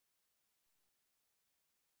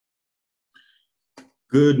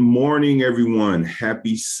Good morning, everyone.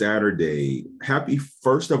 Happy Saturday. Happy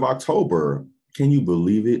 1st of October. Can you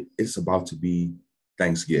believe it? It's about to be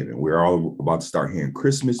Thanksgiving. We're all about to start hearing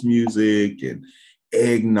Christmas music and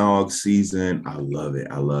eggnog season. I love it.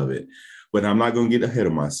 I love it. But I'm not going to get ahead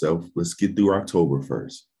of myself. Let's get through October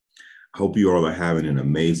first. I hope you all are having an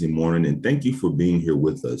amazing morning and thank you for being here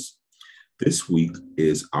with us. This week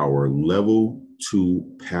is our level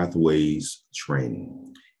 2 pathways training.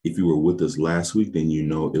 If you were with us last week, then you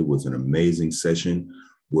know it was an amazing session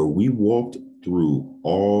where we walked through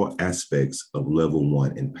all aspects of level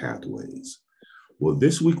 1 in pathways. Well,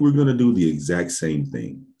 this week we're going to do the exact same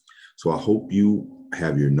thing. So I hope you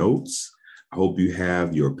have your notes. I hope you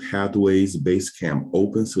have your Pathways Basecamp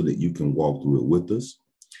open so that you can walk through it with us.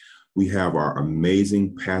 We have our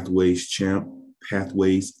amazing Pathways champs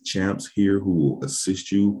here who will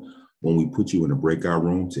assist you when we put you in a breakout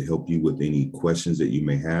room to help you with any questions that you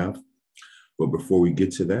may have. But before we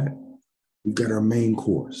get to that, we've got our main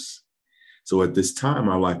course. So at this time,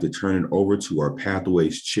 I'd like to turn it over to our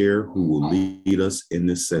Pathways chair who will lead us in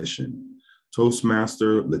this session,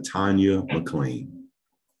 Toastmaster Latanya McLean.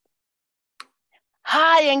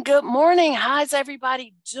 Hi and good morning. How's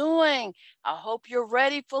everybody doing? I hope you're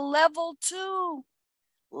ready for level 2.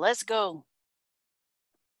 Let's go.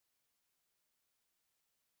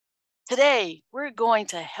 Today, we're going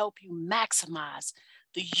to help you maximize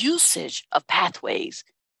the usage of pathways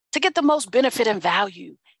to get the most benefit and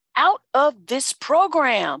value out of this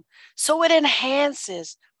program so it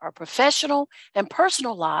enhances our professional and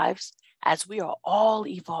personal lives as we are all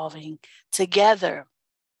evolving together.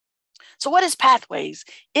 So what is Pathways?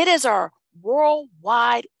 It is our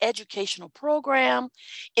worldwide educational program.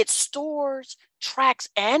 It stores, tracks,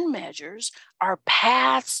 and measures our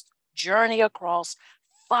path's journey across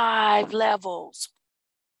 5 levels.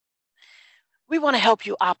 We want to help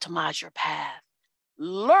you optimize your path.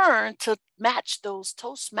 Learn to match those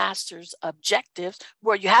Toastmasters objectives,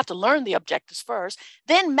 where you have to learn the objectives first,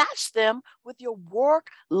 then match them with your work,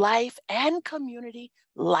 life, and community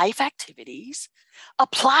life activities.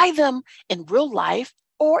 Apply them in real life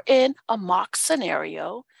or in a mock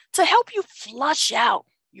scenario to help you flush out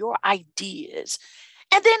your ideas,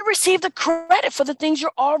 and then receive the credit for the things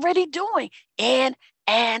you're already doing in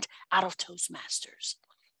and out of Toastmasters.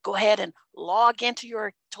 Go ahead and log into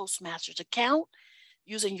your Toastmasters account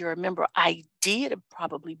using your member ID. It'll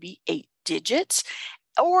probably be 8 digits,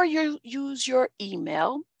 or you use your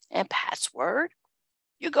email and password.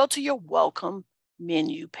 You go to your welcome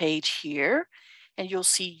menu page here, and you'll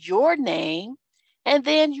see your name, and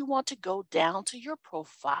then you want to go down to your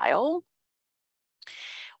profile.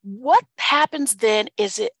 What happens then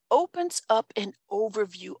is it opens up an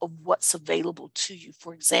overview of what's available to you.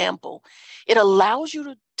 For example, it allows you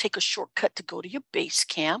to take a shortcut to go to your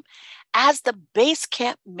Basecamp. As the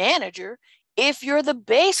Basecamp manager, if you're the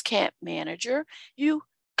Basecamp manager, you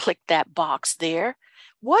click that box there.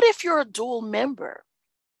 What if you're a dual member?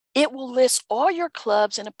 It will list all your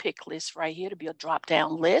clubs in a pick list right here to be a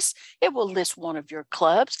drop-down list. It will list one of your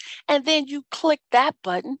clubs, and then you click that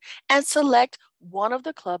button and select one of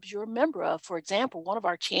the clubs you're a member of. For example, one of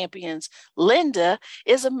our champions, Linda,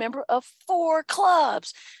 is a member of 4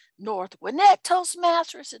 clubs. North Gwinnett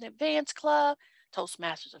Toastmasters, an advanced club,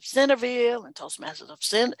 Toastmasters of Centerville and Toastmasters of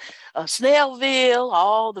Snellville,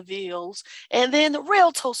 all the Villes, and then the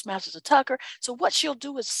real Toastmasters of Tucker. So what she'll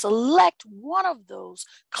do is select one of those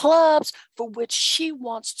clubs for which she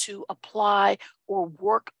wants to apply or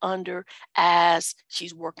work under as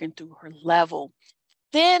she's working through her level.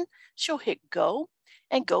 Then she'll hit go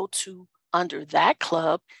and go to under that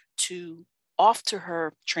club to off to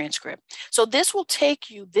her transcript. So this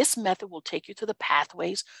method will take you to the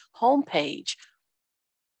Pathways homepage.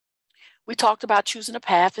 We talked about choosing a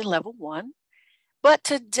path in level 1, but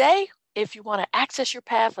today, if you want to access your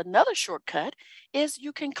path, another shortcut is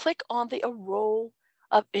you can click on the enroll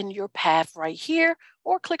up in your path right here,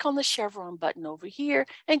 or click on the chevron button over here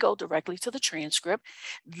and go directly to the transcript.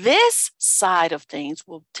 This side of things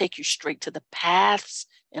will take you straight to the paths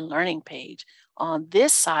and learning page. On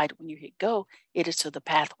this side, when you hit go, it is to the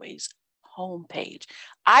Pathways homepage.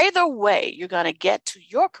 Either way, you're going to get to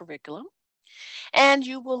your curriculum, and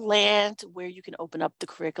you will land where you can open up the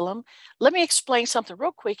curriculum. Let me explain something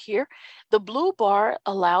real quick here. The blue bar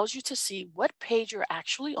allows you to see what page you're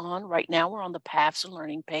actually on. Right now, we're on the Paths and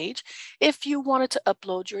Learning page. If you wanted to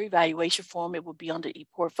upload your evaluation form, it would be under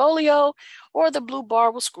ePortfolio, or the blue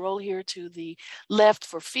bar will scroll here to the left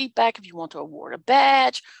for feedback if you want to award a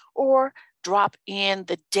badge, or drop in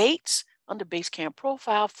the dates under Basecamp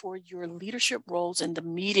profile for your leadership roles in the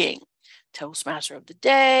meeting. Toastmaster of the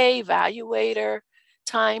day, evaluator,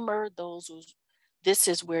 timer, those this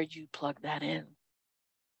is where you plug that in.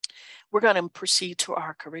 We're going to proceed to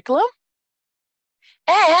our curriculum.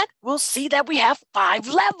 And we'll see that we have 5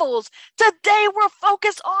 levels. Today, we're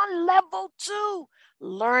focused on level 2,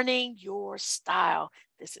 learning your style.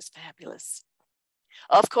 This is fabulous.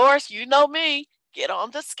 Of course, you know me. Get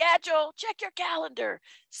on the schedule, check your calendar,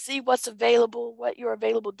 see what's available, what your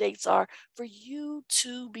available dates are for you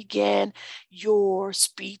to begin your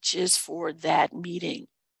speeches for that meeting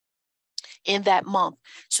in that month.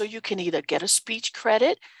 So you can either get a speech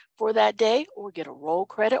credit for that day or get a role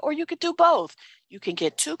credit, or you could do both. You can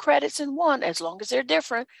get 2 credits in one as long as they're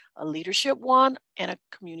different, a leadership one and a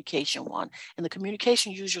communication one. And the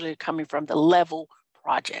communication usually are coming from the level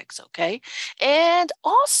projects, okay? And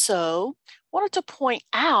also wanted to point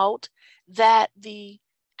out that the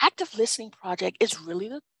active listening project is really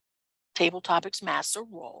the table topics master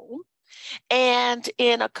role. And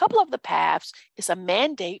in a couple of the paths, it's a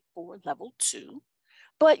mandate for level 2,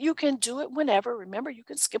 but you can do it whenever. Remember, you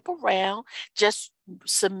can skip around, just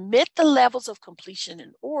submit the levels of completion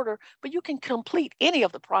in order, but you can complete any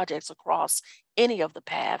of the projects across any of the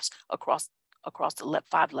paths across the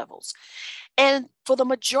 5 levels. And for the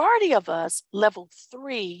majority of us, level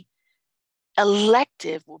 3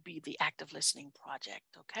 elective will be the active listening project,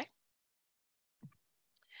 okay?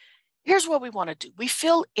 Here's what we want to do. We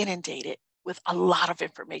feel inundated with a lot of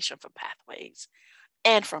information from Pathways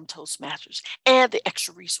and from Toastmasters and the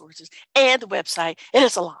extra resources and the website. It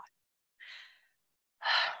is a lot.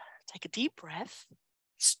 Take a deep breath.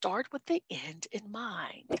 Start with the end in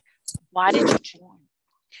mind. Why did you join?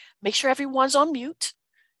 Make sure everyone's on mute.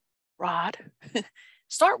 Rod,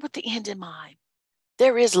 start with the end in mind.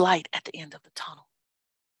 There is light at the end of the tunnel.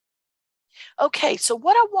 Okay, so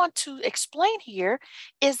what I want to explain here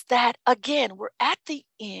is that, again, we're at the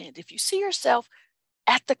end. If you see yourself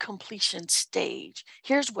at the completion stage,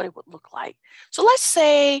 here's what it would look like. So let's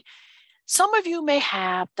say some of you may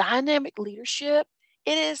have dynamic leadership.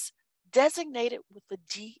 It is designated with the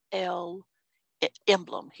DL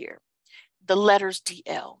emblem here, the letters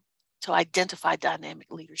DL, to identify dynamic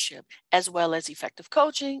leadership, as well as effective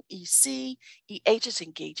coaching, EC, EH is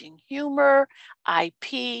engaging humor,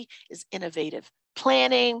 IP is innovative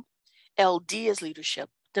planning, LD is leadership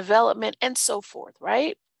development, and so forth,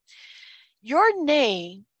 right? Your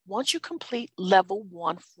name, once you complete level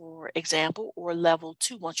 1, for example, or level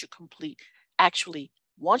 2, once you complete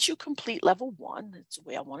level 1, that's the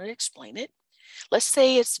way I want to explain it. Let's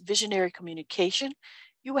say it's visionary communication.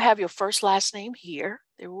 You will have your first last name here.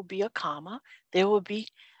 There will be a comma. There will be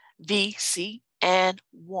VC and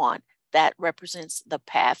 1. That represents the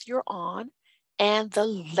path you're on and the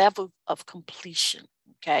level of completion,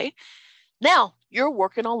 okay? Now, you're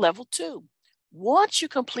working on level 2. Once you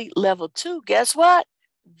complete level 2, guess what?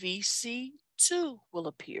 VC2 will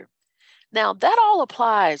appear. Now, that all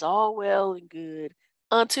applies all well and good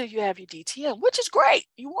until you have your DTM, which is great.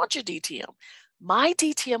 You want your DTM. My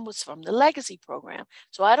DTM was from the legacy program,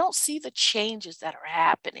 so I don't see the changes that are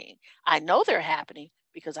happening. I know they're happening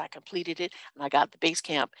because I completed it and I got the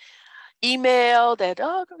Basecamp email that,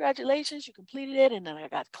 oh, congratulations, you completed it. And then I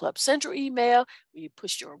got Club Central email, we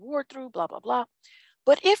pushed your award through, blah, blah, blah.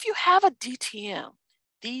 But if you have a DTM,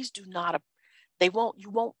 these do not, you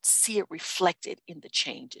won't see it reflected in the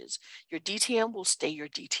changes. Your DTM will stay your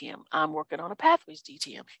DTM. I'm working on a Pathways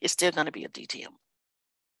DTM. It's still going to be a DTM.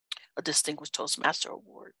 A Distinguished Toastmaster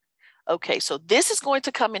Award. Okay, so this is going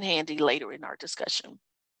to come in handy later in our discussion.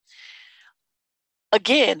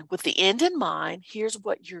 Again, with the end in mind, here's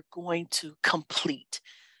what you're going to complete.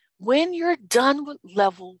 When you're done with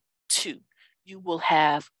level 2, you will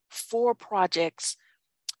have 4 projects,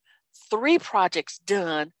 3 projects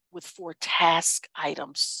done with 4 task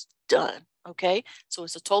items done, okay? So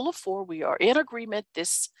it's a total of 4. We are in agreement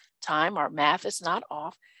this time. Our math is not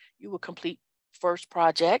off. You will complete first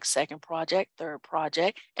project, second project, third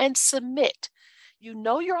project, and submit. You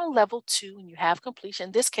know you're on level 2 and you have completion.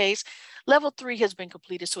 In this case, level 3 has been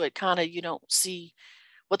completed, so it kind of, you don't see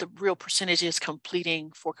what the real percentage is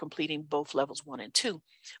completing both levels 1 and 2.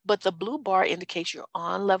 But the blue bar indicates you're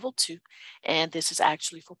on level 2, and this is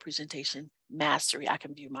actually for presentation mastery. I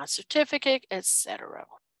can view my certificate, etc.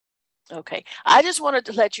 Okay, I just wanted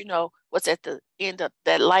to let you know what's at the end of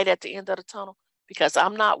that light at the end of the tunnel, because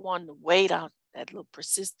I'm not one to wait on that little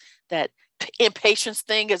that impatience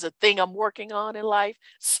thing is a thing I'm working on in life.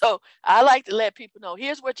 So I like to let people know,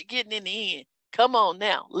 here's what you're getting in the end. Come on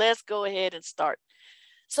now, let's go ahead and start.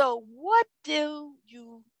 So what do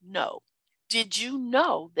you know? Did you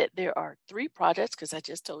know that there are 3 projects, because I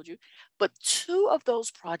just told you, but 2 of those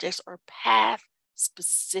projects are path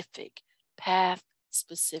specific,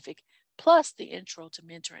 plus the intro to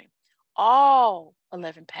mentoring. all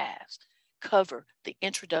 11 paths cover the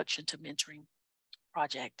Introduction to Mentoring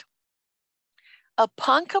project.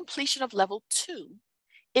 Upon completion of level 2,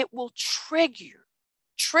 it will trigger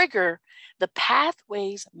the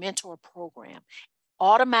Pathways Mentor program.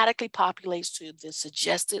 Automatically populates to the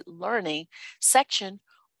suggested learning section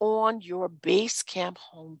on your Basecamp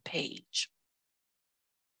homepage.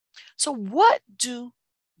 So what do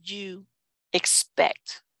you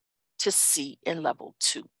expect to see in level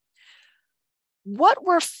 2? What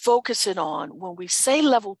we're focusing on when we say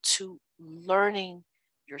level 2, learning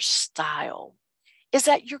your style, is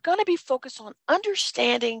that you're going to be focused on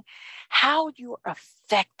understanding how you're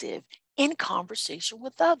effective in conversation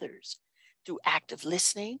with others through active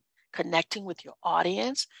listening, connecting with your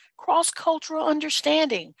audience, cross-cultural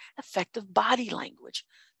understanding, effective body language,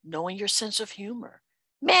 knowing your sense of humor,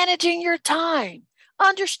 managing your time,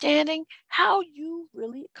 understanding how you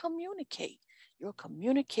really communicate, your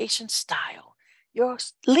communication style, your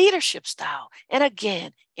leadership style, and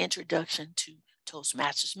again, introduction to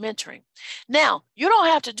Toastmasters mentoring. Now, you don't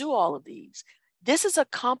have to do all of these. This is a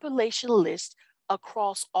compilation list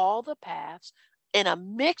across all the paths, and a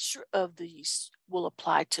mixture of these will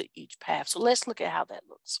apply to each path. So let's look at how that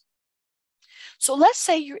looks. So let's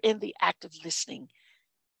say you're in the active listening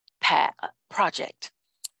project.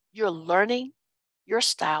 You're learning your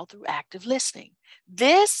style through active listening.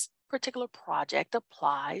 This particular project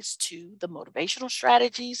applies to the motivational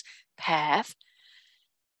strategies path,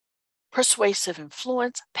 persuasive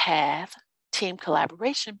influence path, team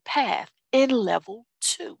collaboration path in level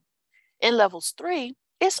 2. In levels 3,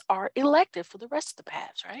 it's our elective for the rest of the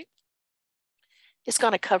paths, right? It's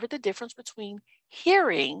going to cover the difference between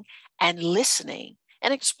hearing and listening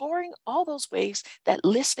and exploring all those ways that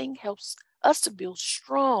listening helps us to build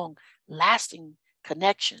strong, lasting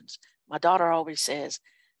connections. My daughter always says,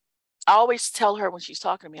 I always tell her when she's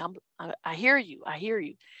talking to me, I hear you, I hear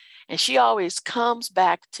you. And she always comes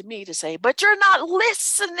back to me to say, but you're not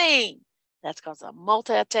listening. That's because I'm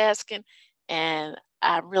multitasking and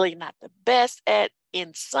I'm really not the best at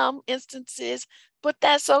in some instances, but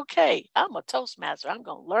that's okay. I'm a Toastmaster. I'm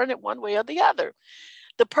going to learn it one way or the other.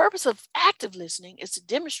 The purpose of active listening is to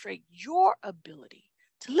demonstrate your ability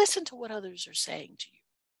to listen to what others are saying to you.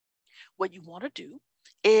 What you want to do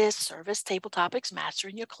is serve as table topics master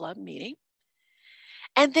in your club meeting.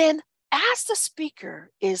 And then as the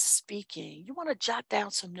speaker is speaking, you want to jot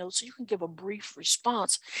down some notes so you can give a brief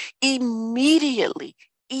response immediately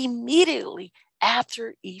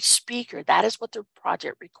after each speaker. That is what the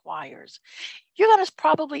project requires. You're going to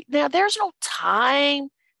probably, now there's no time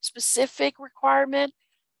specific requirement,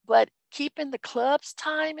 but keeping the club's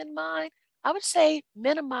time in mind, I would say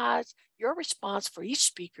minimize your response for each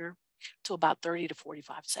speaker to about 30 to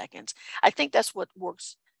 45 seconds. I think that's what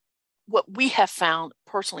works, what we have found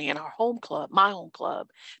personally in our home club, my home club,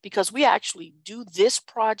 because we actually do this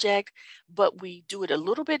project, but we do it a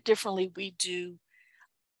little bit differently. We do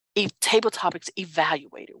a table topics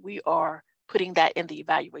evaluator. We are putting that in the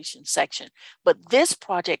evaluation section, but this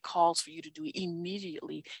project calls for you to do it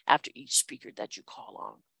immediately after each speaker that you call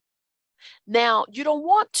on. Now, you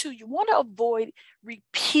want to avoid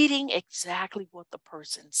repeating exactly what the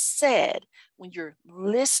person said when you're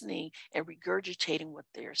listening and regurgitating what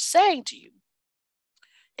they're saying to you.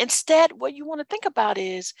 Instead, what you want to think about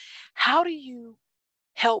is, how do you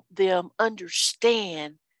help them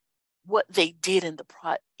understand what they did in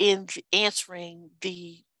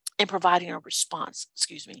providing a response,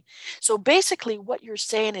 So basically what you're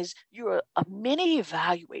saying is you're a mini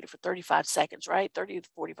evaluator for 35 seconds, right? 30 to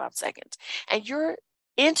 45 seconds. And you're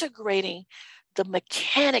integrating the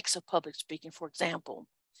mechanics of public speaking, for example.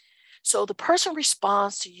 So the person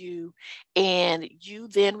responds to you and you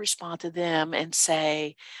then respond to them and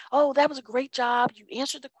say, oh, that was a great job. You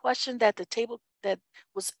answered the question that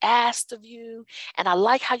was asked of you. And I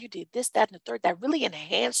like how you did this, that, and the third. That really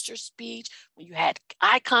enhanced your speech. When you had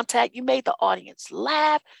eye contact, you made the audience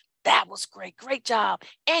laugh. That was great. Great job.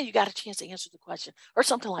 And you got a chance to answer the question or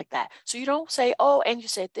something like that. So you don't say, oh, and you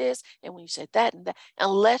said this, and when you said that and that,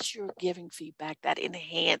 unless you're giving feedback that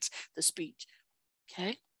enhance the speech.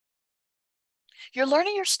 Okay. You're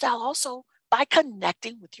learning your style also by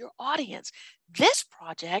connecting with your audience. This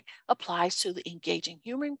project applies to the engaging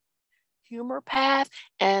humor path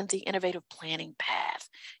and the innovative planning path.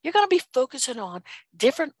 You're going to be focusing on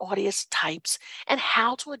different audience types and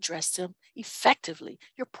how to address them effectively.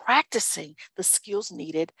 You're practicing the skills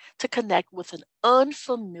needed to connect with an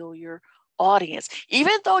unfamiliar audience.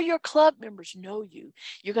 Even though your club members know you,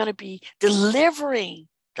 you're going to be delivering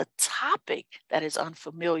the topic that is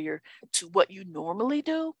unfamiliar to what you normally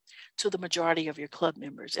do to the majority of your club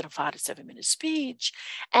members in a 5 to 7 minute speech.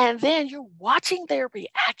 And then you're watching their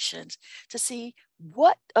reactions to see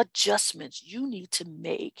what adjustments you need to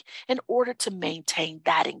make in order to maintain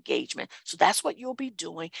that engagement. So that's what you'll be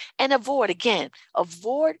doing. And avoid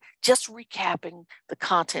just recapping the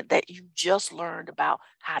content that you just learned about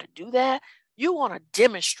how to do that. You want to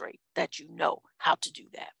demonstrate that you know how to do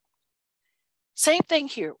that. Same thing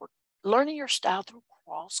here. We're learning your style through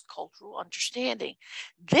cross-cultural understanding.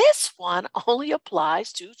 This one only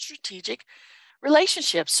applies to strategic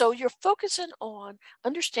relationships. So you're focusing on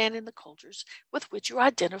understanding the cultures with which you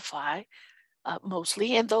identify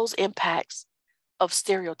mostly and those impacts of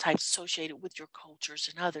stereotypes associated with your cultures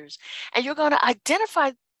and others. And you're going to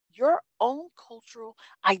identify your own cultural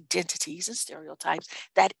identities and stereotypes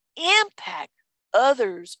that impact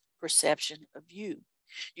others' perception of you.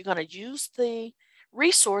 You're going to use the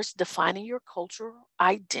resource defining your cultural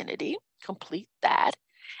identity, complete that.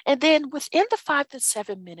 And then within the 5 to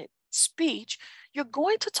 7 minute speech, you're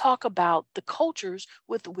going to talk about the cultures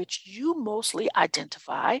with which you mostly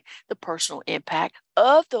identify, the personal impact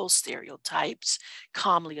of those stereotypes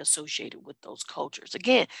commonly associated with those cultures.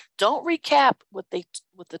 Again, don't recap what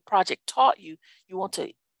the project taught you. You want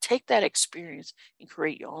to take that experience and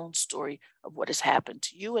create your own story of what has happened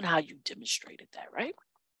to you and how you demonstrated that, right?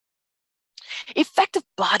 Effective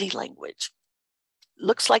body language.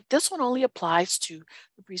 Looks like this one only applies to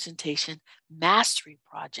the presentation mastery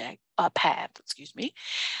path, excuse me.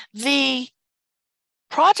 The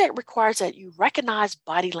project requires that you recognize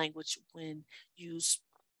body language when used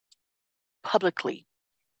publicly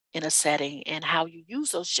in a setting and how you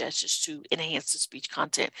use those gestures to enhance the speech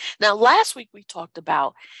content. Now, last week we talked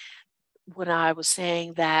about when I was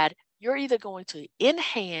saying that you're either going to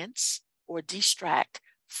enhance or distract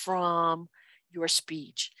from your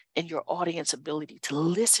speech and your audience ability to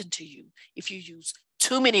listen to you if you use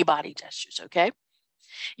too many body gestures, okay?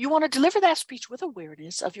 You want to deliver that speech with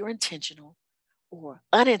awareness of your intentional or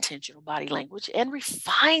unintentional body language and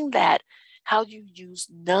refine that how you use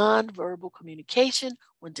nonverbal communication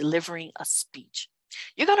when delivering a speech.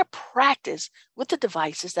 You're going to practice with the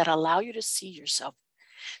devices that allow you to see yourself.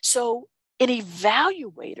 So an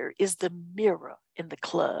evaluator is the mirror in the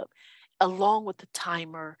club, along with the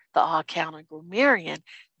timer, the odd counter, grammarian.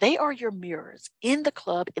 They are your mirrors in the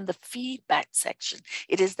club in the feedback section.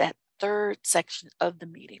 It is that third section of the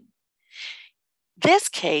meeting. This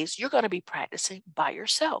case, you're going to be practicing by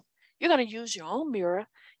yourself. You're going to use your own mirror,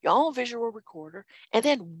 your own visual recorder, and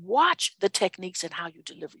then watch the techniques and how you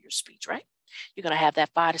deliver your speech, right? You're going to have that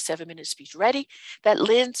 5 to 7 minute speech ready that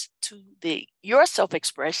lends to your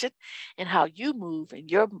self-expression and how you move and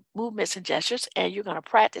your movements and gestures. And you're going to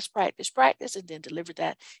practice, and then deliver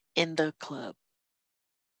that in the club.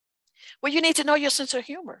 Well, you need to know your sense of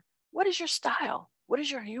humor. What is your style? What is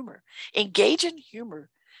your humor? Engage in humor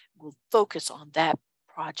will focus on that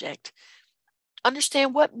project.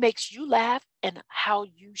 Understand what makes you laugh and how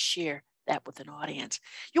you share that with an audience.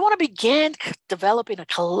 You want to begin developing a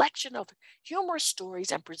collection of humorous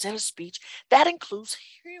stories and present a speech that includes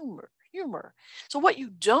humor. So what you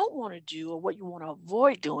don't want to do or what you want to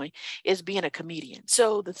avoid doing is being a comedian.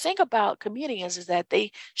 So the thing about comedians is that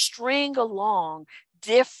they string along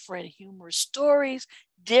different humorous stories,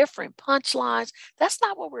 different punchlines. That's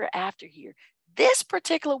not what we're after here. This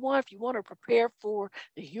particular one, if you want to prepare for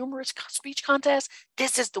the humorous speech contest,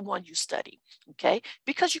 this is the one you study, okay?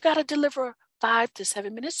 Because you got to deliver a 5 to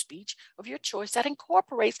 7 minute speech of your choice that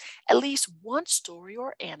incorporates at least one story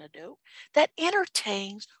or anecdote that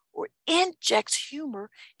entertains or injects humor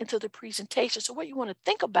into the presentation. So what you want to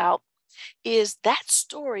think about is that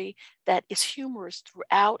story that is humorous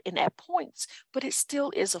throughout and at points, but it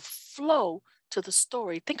still is a flow to the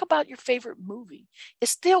story. Think about your favorite movie.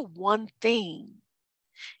 It's still one thing.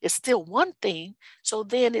 It's still one thing. So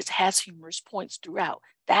then it has humorous points throughout.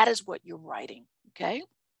 That is what you're writing. Okay.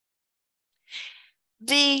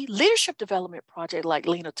 The leadership development project, like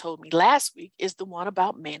Lena told me last week, is the one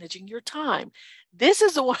about managing your time. This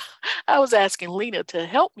is the one I was asking Lena to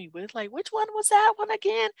help me with. Like, which one was that one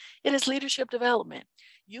again? It is leadership development.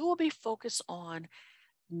 You will be focused on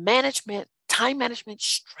time management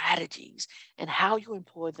strategies and how you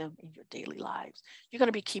employ them in your daily lives. You're going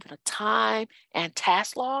to be keeping a time and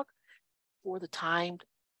task log for the timed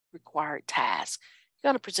required task. You're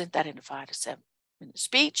going to present that in a 5 to 7 minute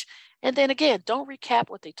speech. And then again, don't recap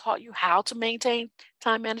what they taught you how to maintain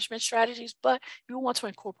time management strategies, but you want to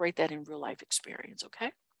incorporate that in real life experience,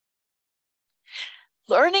 okay?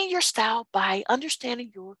 Learning your style by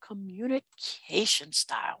understanding your communication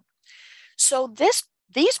style. So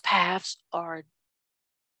these paths are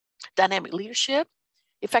dynamic leadership,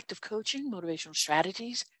 effective coaching, motivational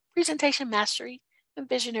strategies, presentation mastery, and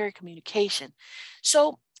visionary communication.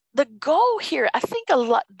 So the goal here, I think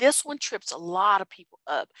this one trips a lot of people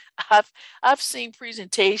up. I've I've seen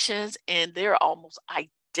presentations and they're almost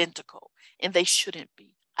identical, and they shouldn't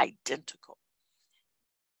be identical.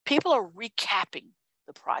 People are recapping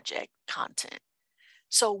the project content.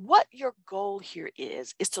 So what your goal here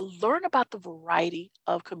is to learn about the variety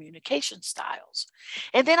of communication styles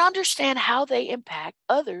and then understand how they impact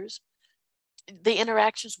others, the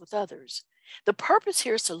interactions with others. The purpose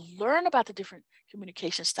here is to learn about the different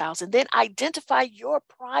communication styles and then identify your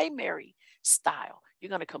primary style. You're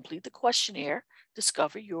going to complete the questionnaire,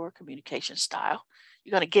 discover your communication style.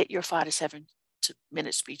 You're going to get your 5 to 7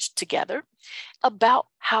 minute speech together about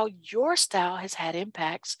how your style has had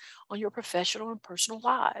impacts on your professional and personal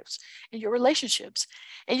lives and your relationships.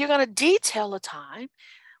 And you're going to detail a time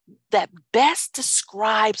that best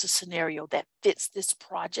describes a scenario that fits this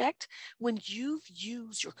project when you've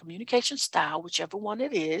used your communication style, whichever one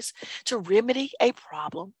it is, to remedy a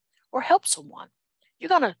problem or help someone. You're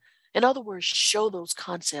going to, in other words, show those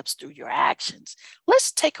concepts through your actions.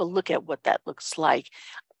 Let's take a look at what that looks like,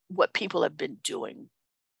 what people have been doing.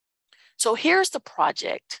 So here's the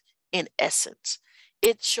project in essence.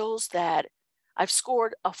 It shows that I've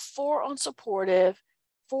scored a 4 on supportive,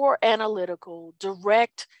 4 analytical,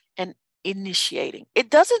 direct, and initiating. It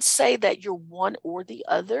doesn't say that you're one or the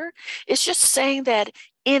other. It's just saying that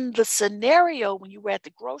in the scenario when you were at the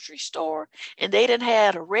grocery store and they didn't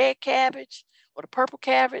have a red cabbage or the purple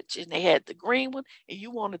cabbage and they had the green one and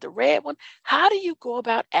you wanted the red one, how do you go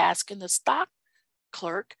about asking the stock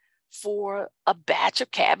clerk for a batch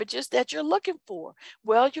of cabbages that you're looking for?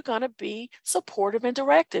 Well, you're going to be supportive and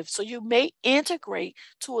directive. So you may integrate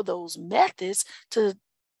 2 of those methods to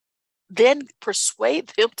then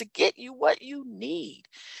persuade them to get you what you need.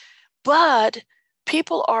 But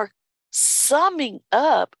people are summing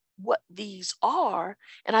up what these are.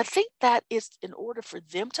 And I think that is in order for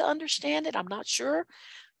them to understand it. I'm not sure.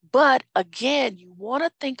 But again, you want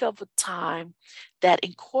to think of a time that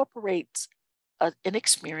incorporates an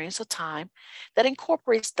experience, a time that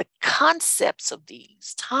incorporates the concepts of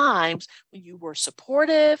these times when you were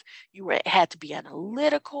supportive, had to be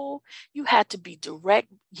analytical, you had to be direct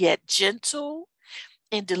yet gentle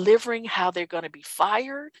in delivering how they're going to be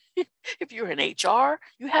fired. If you're in HR,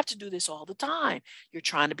 you have to do this all the time. You're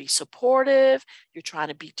trying to be supportive, you're trying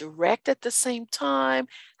to be direct at the same time.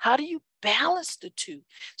 How do you balance the two?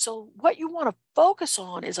 So what you want to focus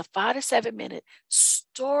on is a 5 to 7 minute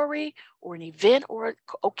story or an event or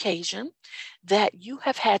occasion that you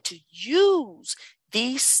have had to use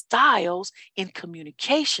these styles in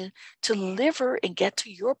communication to deliver and get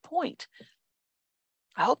to your point.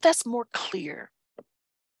 I hope that's more clear.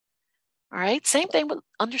 All right. Same thing with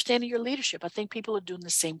understanding your leadership. I think people are doing the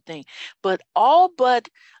same thing, but all but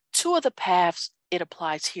 2 of the paths it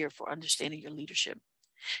applies here for understanding your leadership.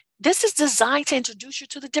 This is designed to introduce you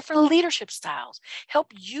to the different leadership styles,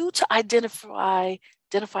 help you to identify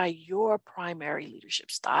your primary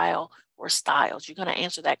leadership style or styles. You're going to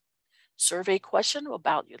answer that survey question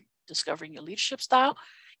about discovering your leadership style.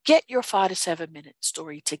 Get your 5 to 7 minute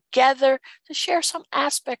story together to share some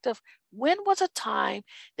aspect of when was a time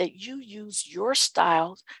that you used your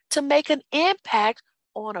styles to make an impact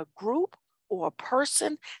on a group or a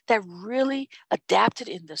person that really adapted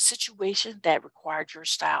in the situation that required your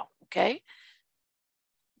style, okay?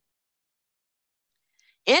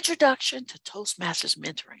 Introduction to Toastmasters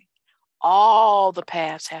mentoring. All the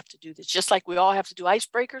paths have to do this. Just like we all have to do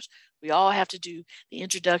icebreakers, we all have to do the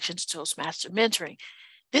introduction to Toastmaster mentoring.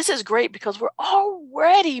 This is great because we're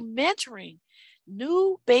already mentoring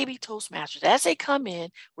new baby Toastmasters. As they come in,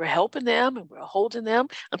 we're helping them and we're holding them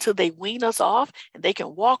until they wean us off and they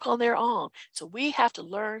can walk on their own. So we have to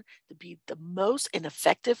learn to be the most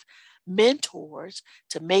effective mentors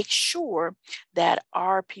to make sure that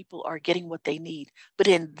our people are getting what they need. But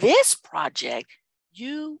in this project,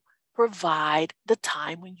 you provide the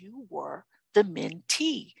time when you were the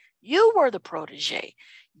mentee. You were the protege.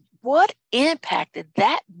 What impact did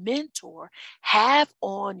that mentor have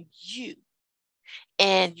on you?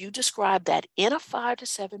 And you describe that in a 5 to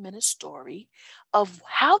 7 minute story of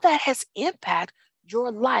how that has impacted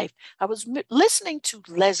your life. I was listening to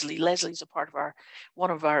Leslie. Leslie's a part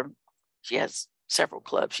of she has several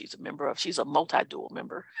clubs she's a member of. She's a multi-dual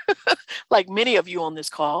member, like many of you on this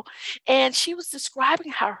call. And she was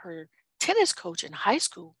describing how her tennis coach in high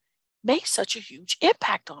school made such a huge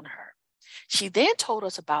impact on her. She then told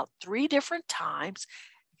us about 3 different times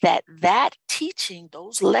that teaching,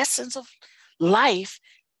 those lessons of life,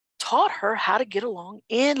 taught her how to get along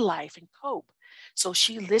in life and cope. So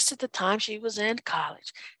she listed the time she was in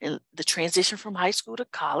college and the transition from high school to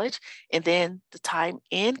college, and then the time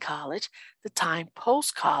in college, the time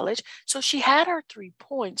post college. So she had her 3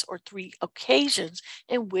 points or 3 occasions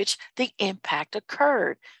in which the impact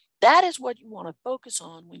occurred. That is what you want to focus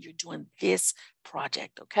on when you're doing this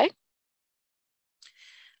project, okay?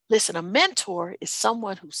 Listen, a mentor is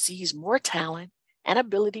someone who sees more talent and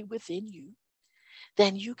ability within you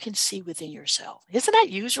than you can see within yourself. Isn't that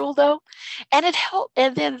usual though? And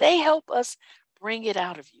then they help us bring it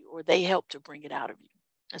out of you, or they help to bring it out of you.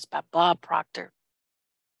 That's by Bob Proctor.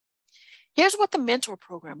 Here's what the mentor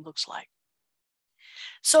program looks like.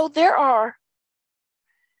 So there are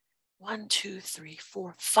 1, 2, 3,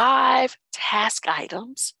 4, 5 task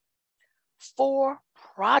items, 4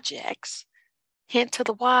 projects. Hint to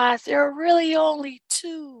the wise, there are really only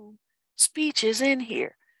 2 speeches in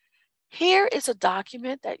here. Here is a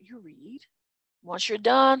document that you read. Once you're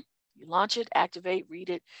done, you launch it, activate, read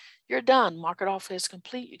it. You're done. Mark it off as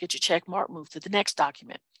complete. You get your check mark, move to the next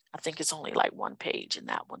document. I think it's only like 1 page in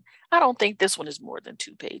that one. I don't think this one is more than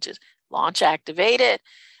 2 pages. Launch, activate it,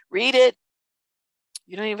 read it.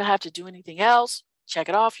 You don't even have to do anything else. Check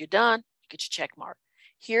it off. You're done. You get your check mark.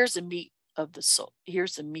 Here's the meat of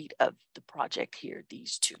the project here,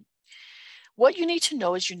 these 2. What you need to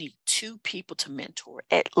know is you need 2 people to mentor,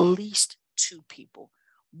 at least 2 people.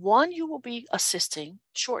 One you will be assisting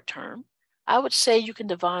short term. I would say you can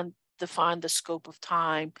define the scope of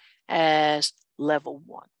time as level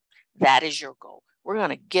 1. That is your goal. We're going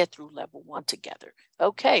to get through level 1 together.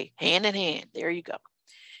 Okay, hand in hand. There you go.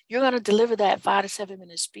 You're going to deliver that 5 to 7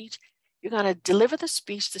 minute speech. You're going to deliver the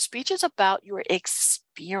speech. The speech is about your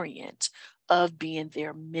experience of being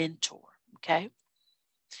their mentor. Okay.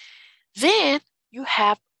 Then you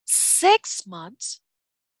have 6 months,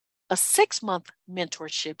 a 6-month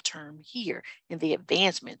mentorship term here in the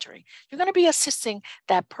advanced mentoring. You're going to be assisting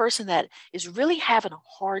that person that is really having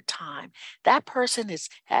a hard time. That person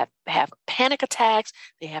have panic attacks,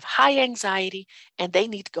 they have high anxiety, and they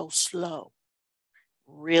need to go slow,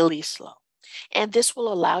 really slow. And this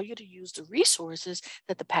will allow you to use the resources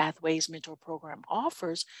that the Pathways Mentor Program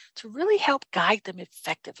offers to really help guide them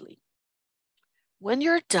effectively. When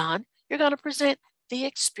you're done, you're going to present the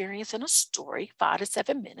experience in a story, 5 to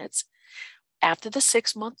 7 minutes. After the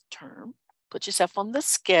 6-month term, put yourself on the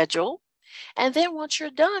schedule. And then once you're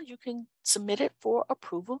done, you can submit it for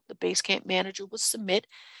approval. The Basecamp manager will submit.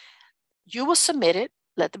 You will submit it.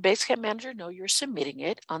 Let the Basecamp manager know you're submitting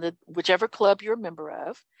it on whichever club you're a member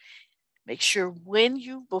of. Make sure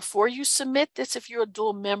before you submit this, if you're a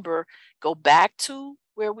dual member, go back to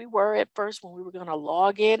where we were at first when we were going to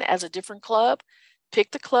log in as a different club.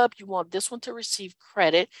 Pick the club you want this one to receive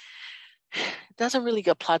credit. It doesn't really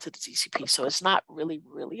apply to the DCP, so it's not really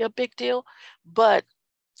a big deal, but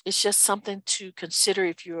it's just something to consider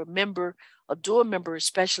if you're a dual member,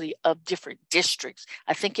 especially of different districts.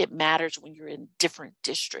 I think it matters when you're in different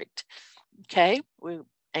district. Okay, we'll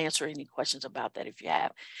answer any questions about that if you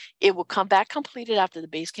have. It will come back completed after the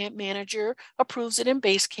Basecamp manager approves it in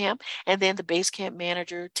Basecamp, and then the Basecamp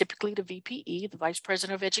manager, typically the VPE, the Vice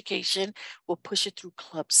President of Education, will push it through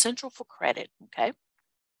Club Central for credit. Okay.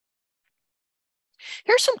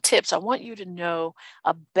 Here's some tips I want you to know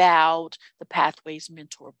about the Pathways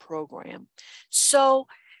Mentor Program. So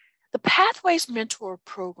the Pathways Mentor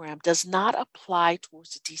Program does not apply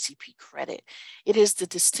towards the DCP credit. It is the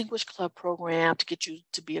Distinguished Club Program to get you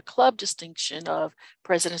to be a club distinction of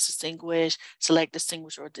President's Distinguished, Select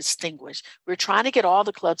Distinguished, or Distinguished. We're trying to get all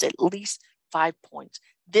the clubs at least 5 points.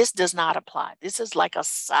 This does not apply. This is like a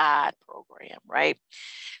side program, right?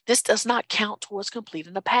 This does not count towards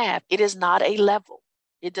completing a path. It is not a level.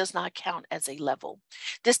 It does not count as a level.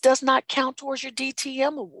 This does not count towards your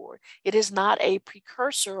DTM award. It is not a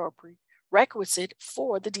precursor or prerequisite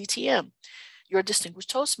for the DTM. Your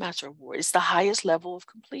Distinguished Toastmaster Award is the highest level of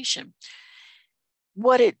completion.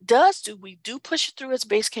 What it does do, we do push it through as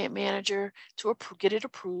Basecamp manager to get it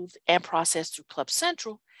approved and processed through Club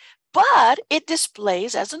Central, but it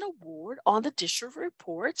displays as an award on the district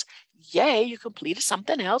reports. Yay, you completed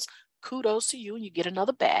something else. Kudos to you, and you get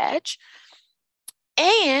another badge.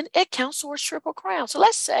 And it counts towards Triple Crown. So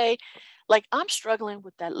let's say, like, I'm struggling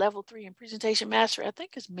with that level 3 in Presentation Mastery. I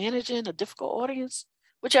think it's managing a difficult audience,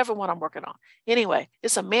 whichever one I'm working on. Anyway,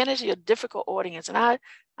 it's a managing a difficult audience, and I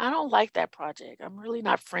don't like that project. I'm really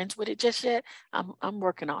not friends with it just yet. I'm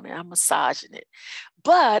working on it. I'm massaging it.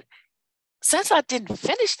 But since I didn't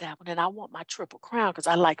finish that one and I want my Triple Crown because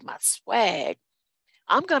I like my swag,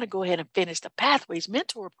 I'm going to go ahead and finish the Pathways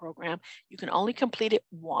Mentor Program. You can only complete it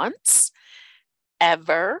once,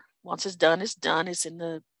 ever. Once it's done, it's done. It's in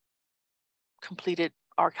the completed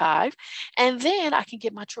archive. And then I can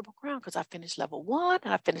get my triple crown because I finished level 1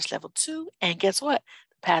 and I finished level 2. And guess what?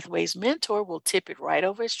 The Pathways mentor will tip it right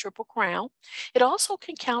over his triple crown. It also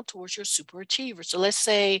can count towards your super achiever. So let's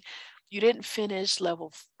say you didn't finish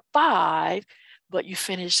level 5, but you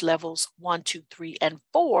finished levels 1, 2, 3, and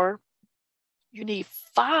 4. You need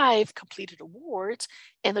 5 completed awards,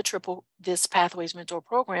 and this Pathways Mentor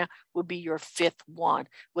program would be your 5th one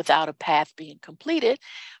without a path being completed.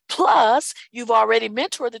 Plus, you've already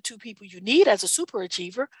mentored the 2 people you need as a super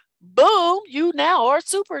achiever. Boom, you now are a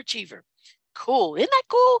super achiever. Cool. Isn't that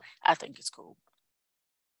cool? I think it's cool.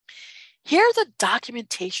 Here are the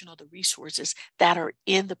documentation or the resources that are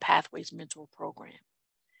in the Pathways Mentor program.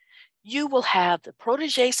 You will have the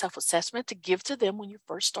protege self-assessment to give to them when you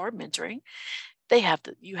first start mentoring.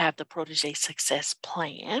 You have the protege success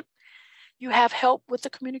plan. You have help with the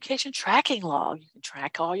communication tracking log. You can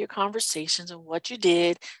track all your conversations and what you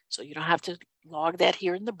did, so you don't have to log that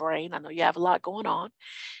here in the brain. I know you have a lot going on.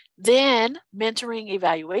 Then mentoring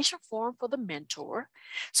evaluation form for the mentor.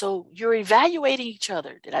 So you're evaluating each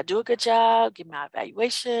other. Did I do a good job? Give my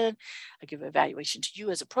evaluation. I give an evaluation to you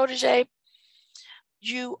as a protege.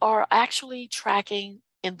 You are actually tracking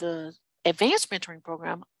in the advanced mentoring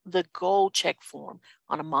program the goal check form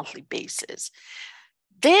on a monthly basis.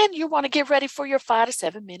 Then you want to get ready for your 5 to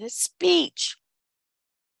 7 minute speech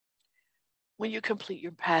when you complete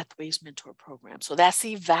your Pathways Mentor program. So that's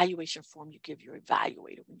the evaluation form you give your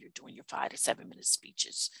evaluator when you're doing your 5 to 7 minute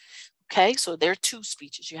speeches. Okay, so there are 2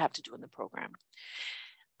 speeches you have to do in the program.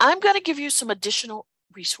 I'm going to give you some additional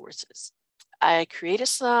resources. I created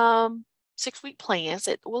some 6-week plans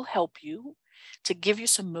that will help you to give you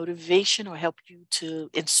some motivation or help you to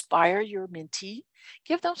inspire your mentee,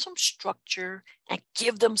 give them some structure, and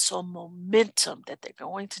give them some momentum that they're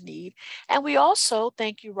going to need. And we also,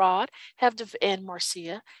 thank you, Rod, and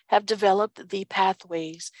Marcia, have developed the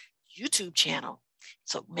Pathways YouTube channel.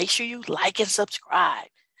 So make sure you like and subscribe.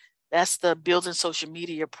 That's the Building Social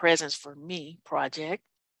Media Presence for Me project.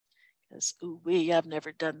 Because, I've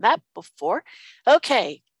never done that before.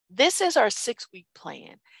 Okay, this is our 6-week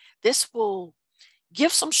plan. This will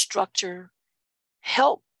give some structure,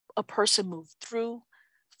 help a person move through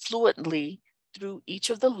fluently through each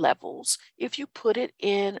of the levels if you put it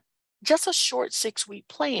in just a short 6-week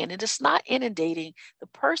plan. And it's not inundating the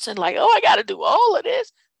person like, oh, I got to do all of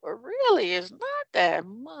this. But really, it's not that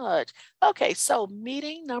much. Okay, so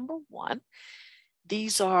meeting number 1.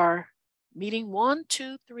 These are meeting 1,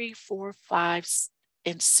 2, 3, 4, 5,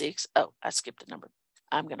 and 6. Oh, I skipped a number.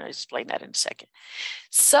 I'm going to explain that in a second.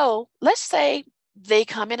 So let's say they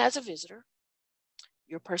come in as a visitor.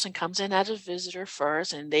 Your person comes in as a visitor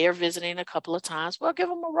first, and they are visiting a couple of times. Well, give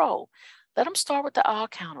them a role. Let them start with the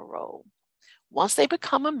odd counter role. Once they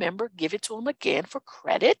become a member, give it to them again for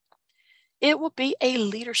credit. It will be a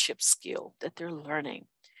leadership skill that they're learning.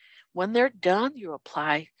 When they're done, you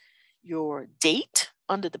apply your date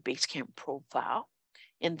under the Basecamp profile.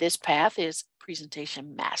 In this path is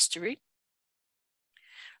presentation mastery.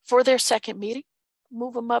 For their second meeting,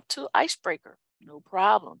 move them up to icebreaker. No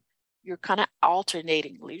problem. You're kind of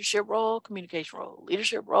alternating leadership role, communication role,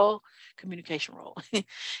 leadership role, communication role.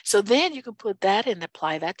 So then you can put that and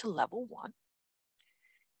apply that to level 1.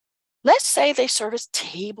 Let's say they serve as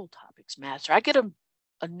table topics master. I get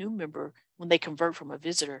a new member when they convert from a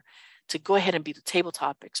visitor to go ahead and be the table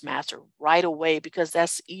topics master right away, because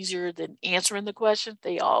that's easier than answering the question.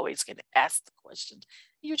 They always can ask the questions.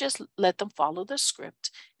 You just let them follow the script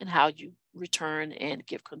and how you return and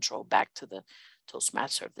give control back to the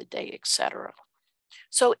Toastmaster of the day, etc.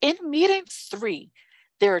 So in meeting 3,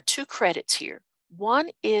 there are 2 credits here. One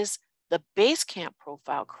is the Basecamp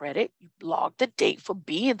profile credit. You log the date for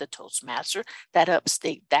being the Toastmaster, that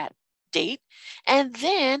upstate that date. And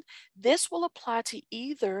then this will apply to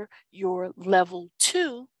either your level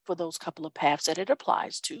 2 for those couple of paths that it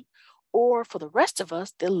applies to, or for the rest of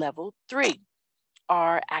us, the level 3,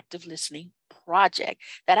 our active listening project.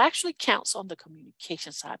 That actually counts on the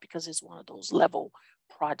communication side because it's one of those level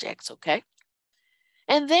projects, okay?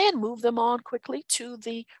 And then move them on quickly to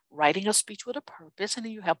the writing a speech with a purpose, and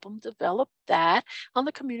then you help them develop that on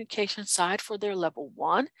the communication side for their level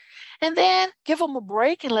 1. And then give them a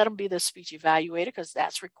break and let them be the speech evaluator, because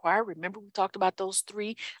that's required. Remember, we talked about those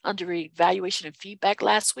 3 under evaluation and feedback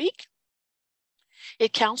last week?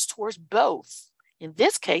 It counts towards both. In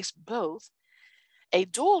this case, both. A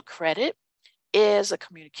dual credit is a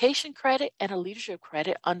communication credit and a leadership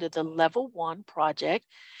credit under the level 1 project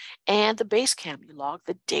and the Basecamp. You log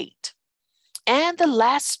the date. And the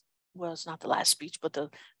last, well, it's not the last speech, but the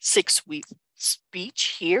 6-week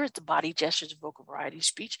speech here is the body gestures and vocal variety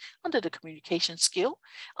speech under the communication skill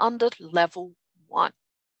under level 1.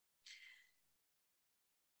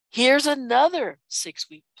 Here's another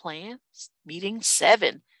 6-week plan, meeting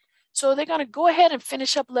 7. So they're going to go ahead and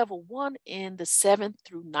finish up level 1 in the 7th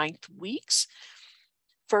through 9th weeks.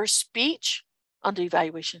 First speech, under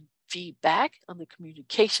evaluation feedback, under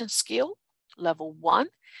communication skill, level 1,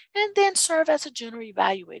 and then serve as a general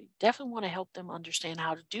evaluator. Definitely want to help them understand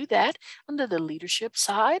how to do that under the leadership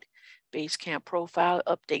side. Basecamp profile,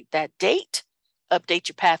 update that date. Update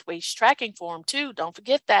your pathways tracking form too. Don't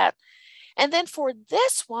forget that. And then for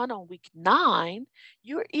this one on week 9,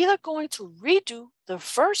 you're either going to redo the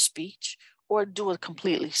first speech or do a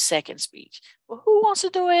completely second speech. Well, who wants to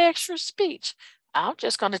do an extra speech? I'm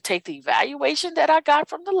just going to take the evaluation that I got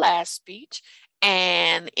from the last speech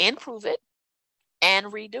and improve it and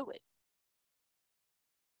redo it.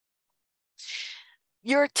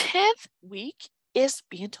 Your 10th week is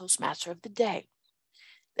being Toastmaster of the Day.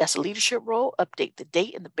 That's a leadership role. Update the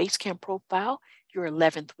date in the Basecamp profile. Your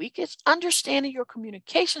 11th week is understanding your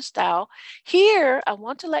communication style. Here, I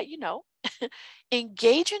want to let you know,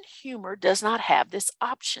 Engage in Humor does not have this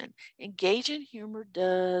option. Engage in Humor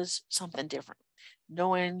does something different,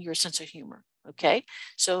 knowing your sense of humor. Okay,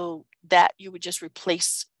 so that you would just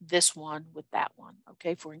replace this one with that one,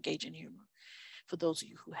 okay, for Engage in Humor. For those of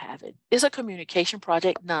you who have it, it's a communication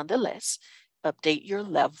project nonetheless. Update your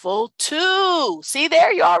level 2. See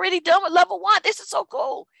there, you're already done with level 1. This is so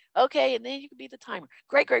cool. Okay, and then you can be the timer.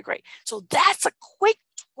 Great, great, great. So that's a quick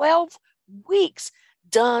 12 weeks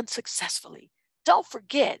done successfully. Don't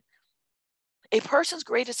forget, a person's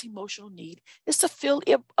greatest emotional need is to feel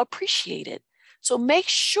appreciated. So make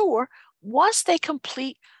sure once they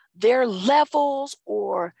complete their levels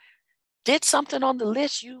or did something on the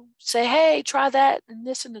list, you say, hey, try that and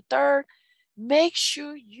this and the third. Make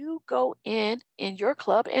sure you go in your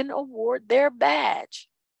club and award their badge.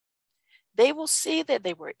 They will see that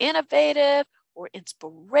they were innovative or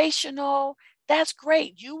inspirational. That's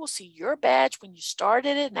great. You will see your badge when you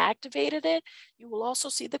started it and activated it. You will also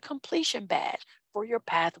see the completion badge for your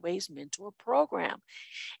Pathways Mentor program.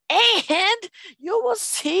 And you will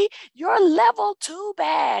see your level 2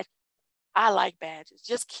 badge. I like badges.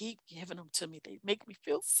 Just keep giving them to me. They make me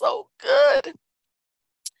feel so good.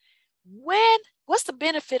 What's the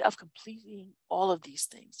benefit of completing all of these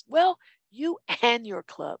things? Well, you and your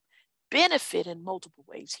club benefit in multiple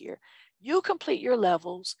ways here. You complete your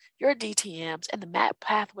levels, your DTMs, and the MAP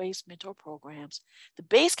Pathways Mentor programs. The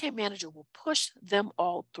Basecamp manager will push them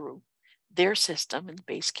all through their system in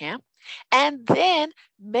Basecamp, and then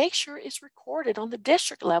make sure it's recorded on the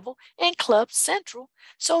district level and Club Central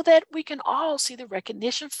so that we can all see the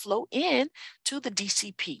recognition flow in to the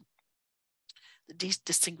DCP, the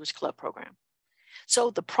Distinguished Club Program.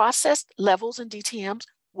 So the processed levels and DTMs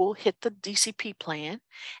will hit the DCP plan,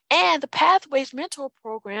 and the Pathways Mentor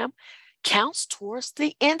Program counts towards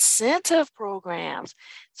the incentive programs,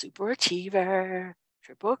 Super Achiever,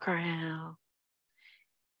 Triple Crown.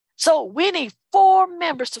 So we need 4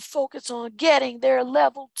 members to focus on getting their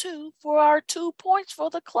level 2 for our 2 points for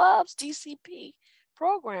the club's DCP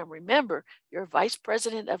program. Remember, your Vice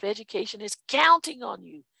President of Education is counting on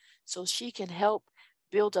you so she can help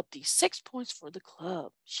build up these 6 points for the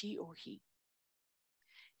club, she or he.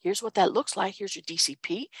 Here's what that looks like. Here's your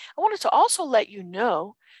DCP. I wanted to also let you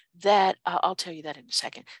know that, I'll tell you that in a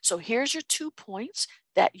second. So here's your 2 points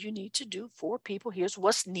that you need to do. 4 people. Here's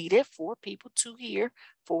what's needed. 4 people, 2 here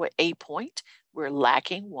for a point. We're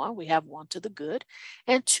lacking 1. We have 1 to the good.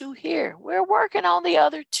 And 2 here. We're working on the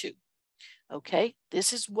other 2. Okay,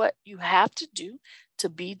 this is what you have to do to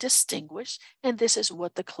be distinguished. And this is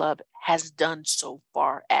what the club has done so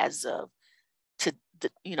far as of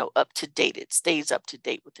up to date. It stays up to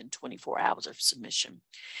date within 24 hours of submission.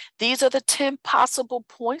 These are the 10 possible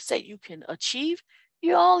points that you can achieve.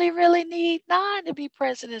 You only really need 9 to be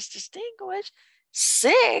President's Distinguished.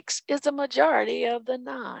 6 is the majority of the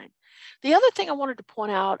 9. The other thing I wanted to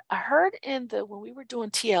point out, I heard when we were doing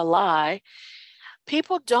TLI,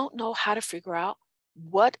 people don't know how to figure out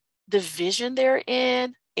what division they're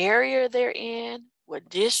in, area they're in, what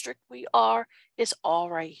district we are. It's all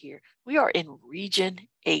right here. We are in Region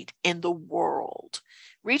 8 in the world.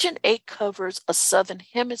 Region 8 covers a southern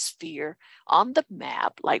hemisphere on the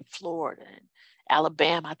map, like Florida and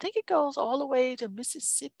Alabama. I think it goes all the way to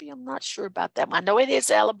Mississippi. I'm not sure about that. I know it is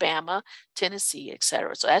Alabama, Tennessee,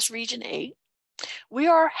 etc. So that's Region 8. We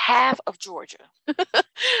are half of Georgia.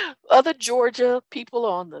 Other Georgia people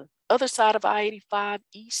on the other side of I-85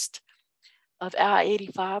 east of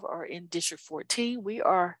I-85 are in District 14. We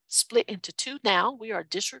are split into 2 now. We are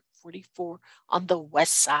District 44 on the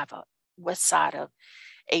west side of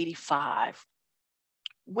 85.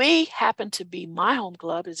 We happen to be, my home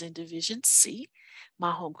club is in Division C.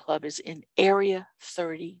 My home club is in Area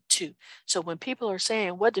 32. So when people are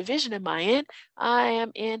saying, what division am I in? I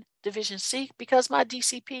am in Division C because my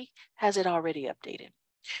DCP has it already updated.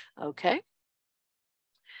 Okay.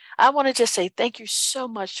 I want to just say thank you so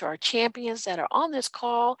much to our champions that are on this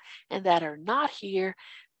call and that are not here.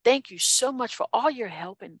 Thank you so much for all your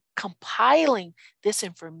help in compiling this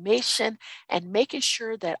information and making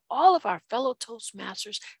sure that all of our fellow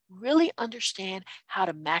Toastmasters really understand how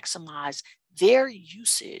to maximize their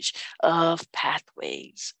usage of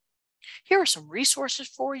pathways. Here are some resources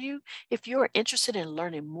for you. If you are interested in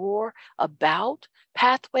learning more about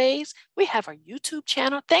pathways, we have our YouTube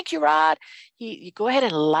channel. Thank you, Rod. You go ahead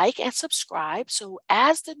and like and subscribe. So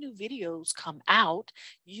as the new videos come out,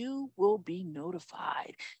 you will be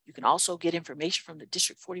notified. You can also get information from the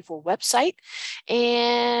District 44 website.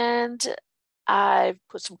 And I've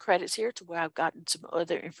put some credits here to where I've gotten some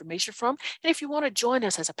other information from. And if you want to join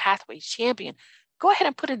us as a Pathways champion, go ahead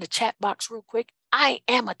and put in the chat box real quick. I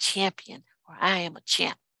am a champion, or I am a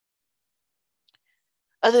champ.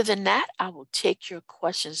 Other than that, I will take your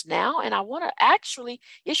questions now, and I want to actually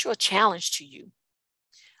issue a challenge to you.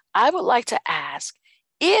 I would like to ask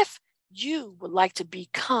if you would like to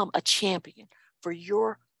become a champion for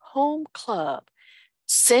your home club,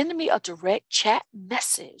 send me a direct chat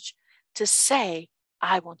message to say,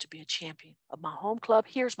 I want to be a champion of my home club.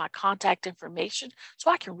 Here's my contact information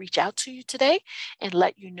so I can reach out to you today and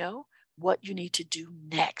let you know what you need to do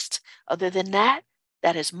next. Other than that,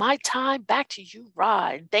 that is my time. Back to you,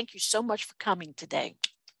 Rod. And thank you so much for coming today.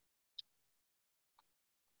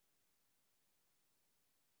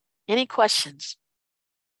 Any questions?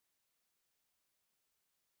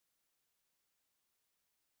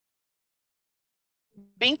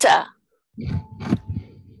 Binta.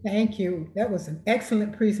 Thank you. That was an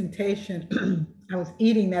excellent presentation. I was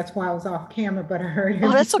eating, that's why I was off camera, but I heard everything.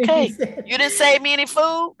 Oh, that's okay. You didn't save me any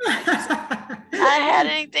food. I had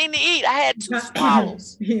anything to eat. I had 2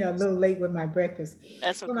 swallows. Yeah, a little late with my breakfast.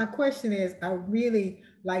 That's okay. So my question is, I really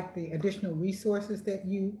like the additional resources that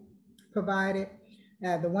you provided.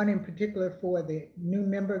 The one in particular for the new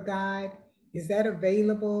member guide, is that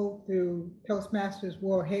available through Toastmasters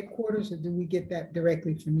World Headquarters, or do we get that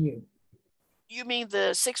directly from you? You mean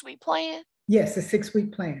the 6-week plan? Yes, the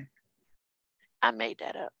 6-week plan. I made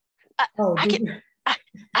that up.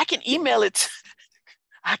 I can email it.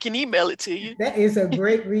 I can email it to you. That is a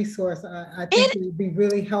great resource. I think it would be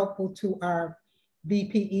really helpful to our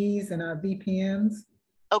VPEs and our VPMs.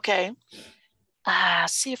 Okay.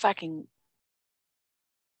 See if I can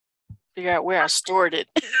figure out where I stored it.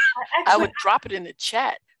 I would drop it in the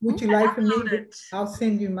chat. Would you like for me to? I'll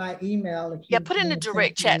send you my email. If you put it in the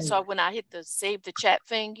direct chat. So when I hit the save the chat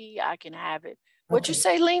thingy, I can have it. What'd you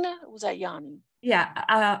say, Lena? Was that Yanni? Yeah,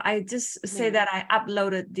 I just say that I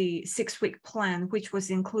uploaded the 6-week plan, which was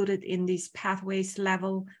included in this Pathways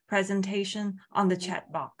level presentation on the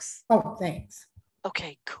chat box. Oh, thanks.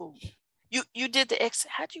 Okay, cool. You did the Excel.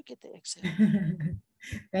 How'd you get the Excel?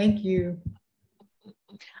 Thank you.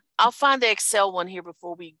 I'll find the Excel one here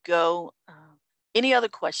before we go. Any other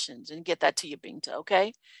questions and get that to you, Binta,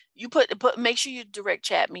 okay? You make sure you direct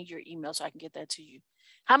chat me your email so I can get that to you.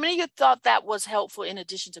 How many of you thought that was helpful in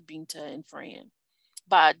addition to Binta and Fran?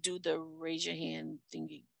 Do the raise your hand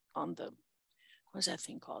thingy on the, what's that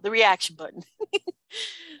thing called? The reaction button.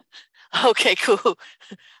 Okay, cool.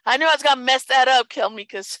 I knew I was gonna mess that up, Kelmy,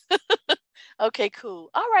 because okay, cool.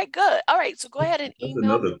 All right, good. All right, so go ahead and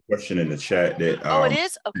email. There's another question in the chat that it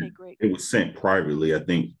is? Okay, great. It was sent privately. I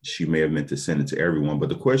think she may have meant to send it to everyone, but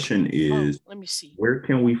the question is, let me see. Where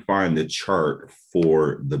can we find the chart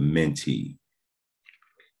for the mentee?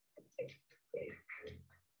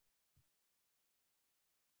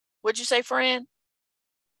 What'd you say, Fran?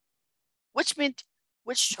 Which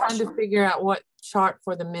chart? Trying to figure out what chart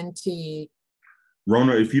for the mentee.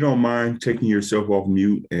 Rona, if you don't mind taking yourself off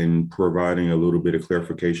mute and providing a little bit of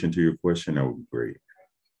clarification to your question, that would be great.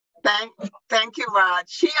 Thank you, Rod.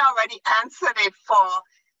 She already answered it for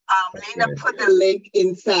Lena put the link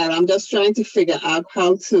inside. I'm just trying to figure out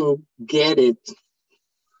how to get it.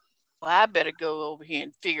 Well, I better go over here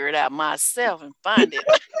and figure it out myself and find it.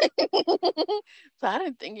 So I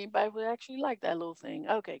didn't think anybody would actually like that little thing.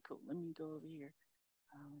 Okay, cool. Let me go over here.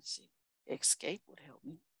 Let's see. Escape would help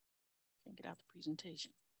me. Can't get out the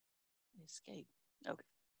presentation. Escape. Okay.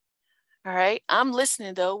 All right. I'm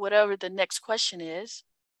listening, though, whatever the next question is.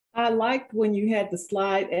 I liked when you had the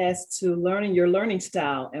slide as to learning your learning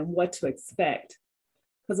style and what to expect.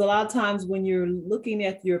 Because a lot of times when you're looking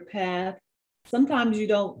at your path, sometimes you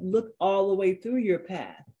don't look all the way through your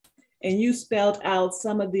path. and you spelled out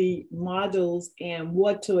some of the modules and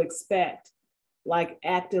what to expect, like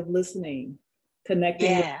active listening,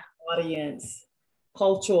 connecting with the audience,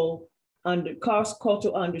 cultural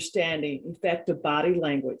understanding, effective body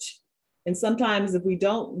language. And sometimes if we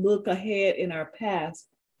don't look ahead in our past,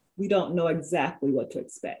 we don't know exactly what to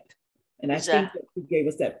expect. And I think that he gave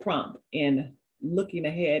us that prompt in looking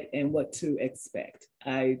ahead and what to expect.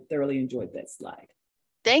 I thoroughly enjoyed that slide.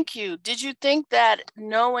 Thank you. Did you think that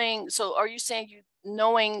knowing, so are you saying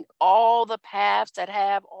knowing all the paths that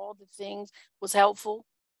have all the things was helpful?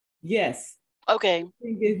 Yes. Okay.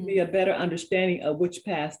 It gives me a better understanding of which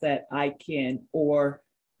paths that I can or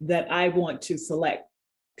that I want to select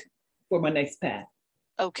for my next path.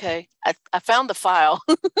 Okay. I found the file.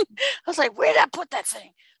 I was like, where did I put that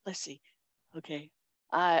thing? Let's see. Okay.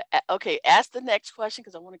 Okay. Ask the next question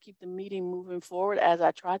because I want to keep the meeting moving forward as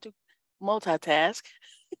I try to multitask.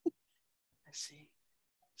 Let's see.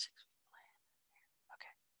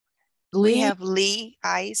 Okay. We have Lee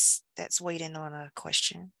Ice that's waiting on a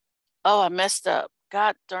question. Oh, I messed up.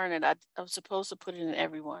 God darn it. I was supposed to put it in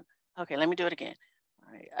everyone. Okay, let me do it again.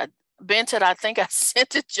 All right. Benton, I think I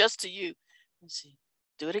sent it just to you. Let's see.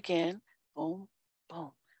 Do it again. Boom,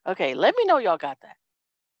 boom. Okay, let me know y'all got that.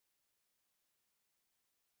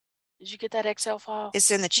 Did you get that Excel file? It's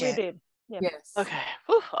in the chat. We did. Yeah. Yes. Okay.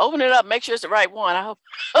 Whew. Open it up. Make sure it's the right one. I hope.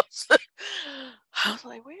 I was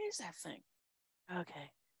like, where is that thing? Okay.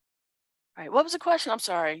 All right. What was the question? I'm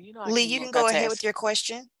sorry. You know, Lee, you can go ahead with your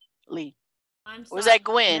question. Lee. I'm sorry. Was that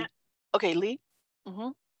Gwen? Okay, Lee.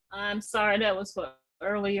 I'm sorry. That was for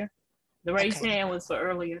earlier. The raised hand was for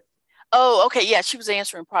earlier. Oh, okay. Yeah, she was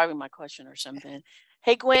answering probably my question or something.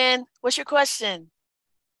 Hey, Gwen, what's your question?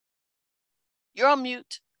 You're on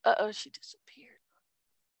mute. Uh-oh, she disappeared.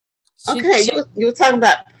 Okay, you were talking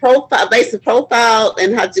about profile, basic profile,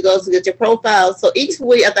 and how to go to get your profile. So each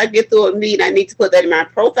week after I get through a meeting, I need to put that in my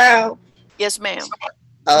profile? Yes, ma'am. Okay.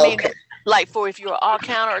 I mean, like for if you're an all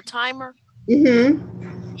counter or timer?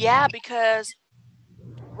 Yeah, because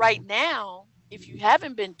right now, if you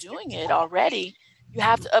haven't been doing it already, you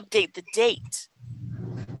have to update the date.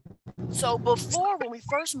 So before, when we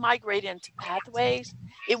first migrated into Pathways,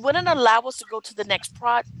 it wouldn't allow us to go to the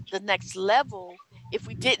next level if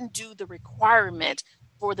we didn't do the requirement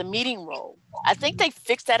for the meeting role. I think they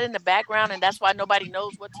fixed that in the background, and that's why nobody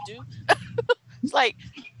knows what to do. It's like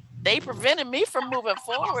they prevented me from moving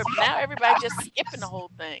forward. Now everybody just skipping the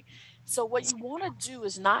whole thing. So what you want to do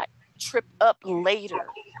is not trip up later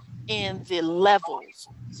in the levels.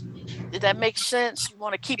 Did that make sense? You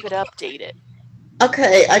want to keep it updated.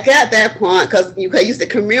 Okay, I got that point because you could use the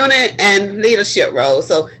community and leadership role.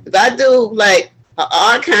 So if I do like an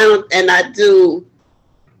R count and I do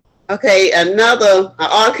another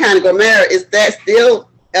R count grammar, is that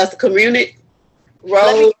still as a community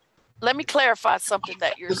role? Let me clarify something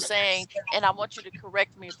that you're saying, and I want you to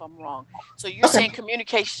correct me if I'm wrong. So you're saying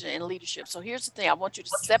communication and leadership. So here's the thing. I want you to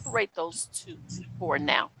separate those two for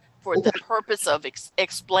now, for the purpose of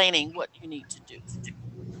explaining what you need to do.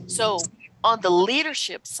 So on the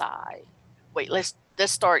leadership side, let's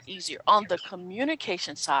start easier. On the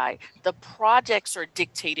communication side, the projects are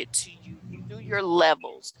dictated to you through your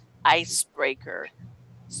levels: icebreaker,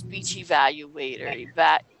 speech evaluator,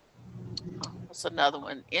 what's another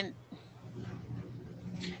one? In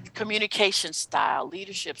communication style,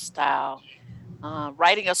 leadership style,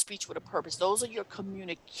 writing a speech with a purpose. Those are your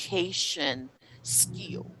communication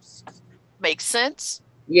skills. Make sense?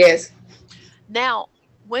 Yes. Now,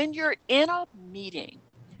 when you're in a meeting,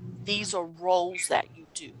 these are roles that you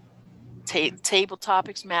do. Table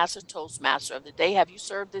Topics Master, Toastmaster of the Day. Have you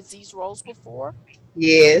served as these roles before?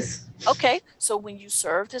 Yes. Okay, so when you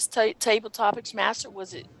served as Table Topics Master,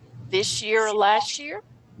 was it this year or last year?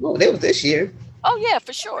 Oh, that was this year. Oh, yeah,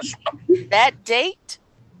 for sure. That date,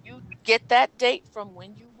 you get that date from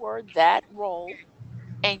when you were that role,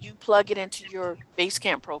 and you plug it into your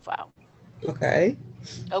Basecamp profile. Okay.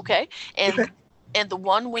 Okay, and the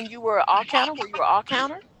one when you were an all counter, were you an all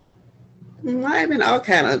counter? I've been all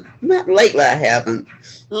kind of, not lately I haven't.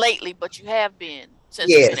 Lately, but you have been since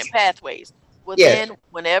you've been in Pathways. Well, then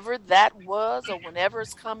whenever that was or whenever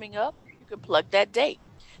it's coming up, you can plug that date.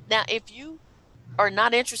 Now, if you are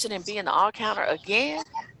not interested in being an all counter again,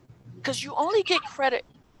 because you only get credit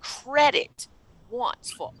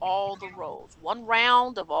once for all the roles, one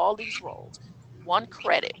round of all these roles, one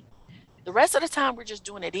credit. The rest of the time, we're just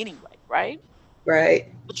doing it anyway, right?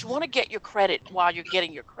 Right. But you want to get your credit while you're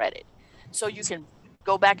getting your credit. So you can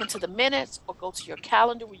go back into the minutes or go to your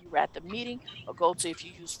calendar where you were at the meeting, or go to, if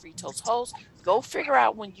you use FreeToast Host, go figure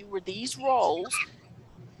out when you were these roles,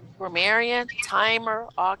 grammarian, timer,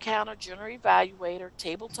 all counter, general evaluator,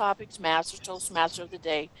 table topics, master, Toastmaster of the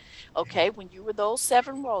day. Okay, when you were those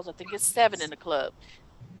 7 roles, I think it's 7 in the club.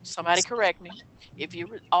 Somebody correct me. If you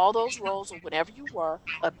were all those roles or whatever you were,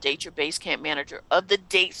 update your Basecamp manager of the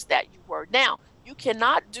dates that you were. Now, you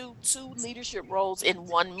cannot do 2 leadership roles in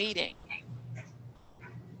one meeting.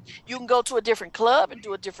 You can go to a different club and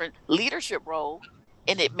do a different leadership role,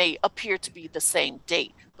 and it may appear to be the same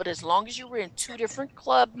date. But as long as you were in 2 different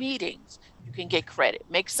club meetings, you can get credit.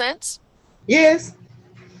 Make sense? Yes.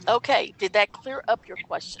 Okay. Did that clear up your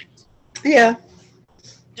questions? Yeah.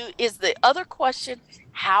 Is the other question,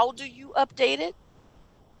 how do you update it?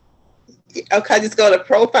 Okay, just go to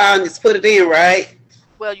profile and just put it in, right?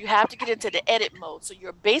 Well, you have to get into the edit mode. So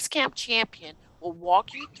your Basecamp champion will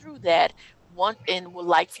walk you through that and would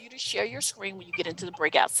like for you to share your screen when you get into the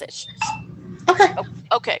breakout sessions. Okay.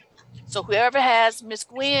 Okay. So whoever has Miss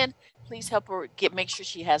Gwen, please help her make sure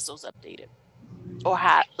she has those updated or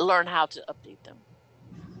learn how to update them.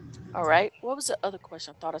 All right. What was the other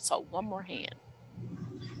question? I thought I saw one more hand.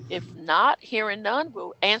 If not, hearing none,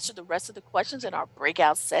 we'll answer the rest of the questions in our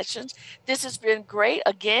breakout sessions. This has been great.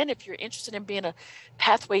 Again, if you're interested in being a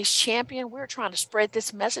Pathways champion, we're trying to spread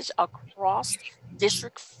this message across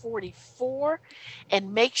District 44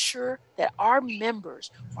 and make sure that our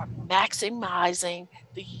members are maximizing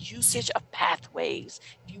the usage of Pathways.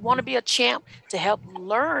 If you want to be a champ to help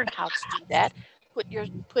learn how to do that,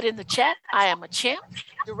 put in the chat, I am a champ,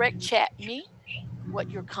 direct chat me what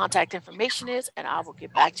your contact information is, and I will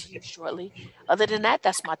get back to you shortly. Other than that,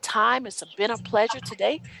 that's my time. It's been a pleasure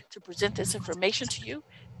today to present this information to you.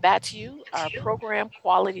 Back to you, our program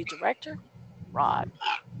quality director, Rod.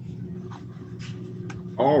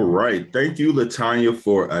 All right. Thank you, Latanya,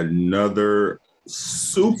 for another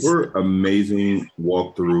super amazing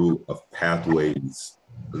walkthrough of Pathways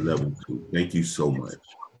Level 2. Thank you so much.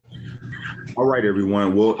 All right,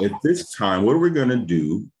 everyone. Well, at this time, what we're going to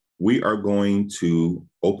do, we are going to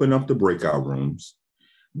open up the breakout rooms.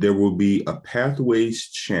 There will be a Pathways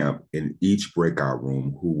champ in each breakout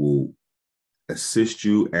room who will assist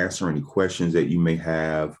you, answer any questions that you may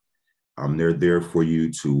have. They're there for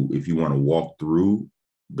you to, if you want to walk through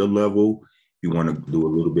the level, if you want to do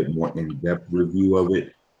a little bit more in-depth review of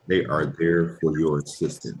it, they are there for your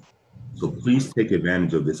assistance. So please take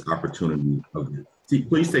advantage of this opportunity.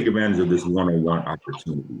 Please take advantage of this one-on-one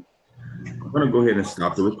opportunity. I'm going to go ahead and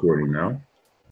stop the recording now.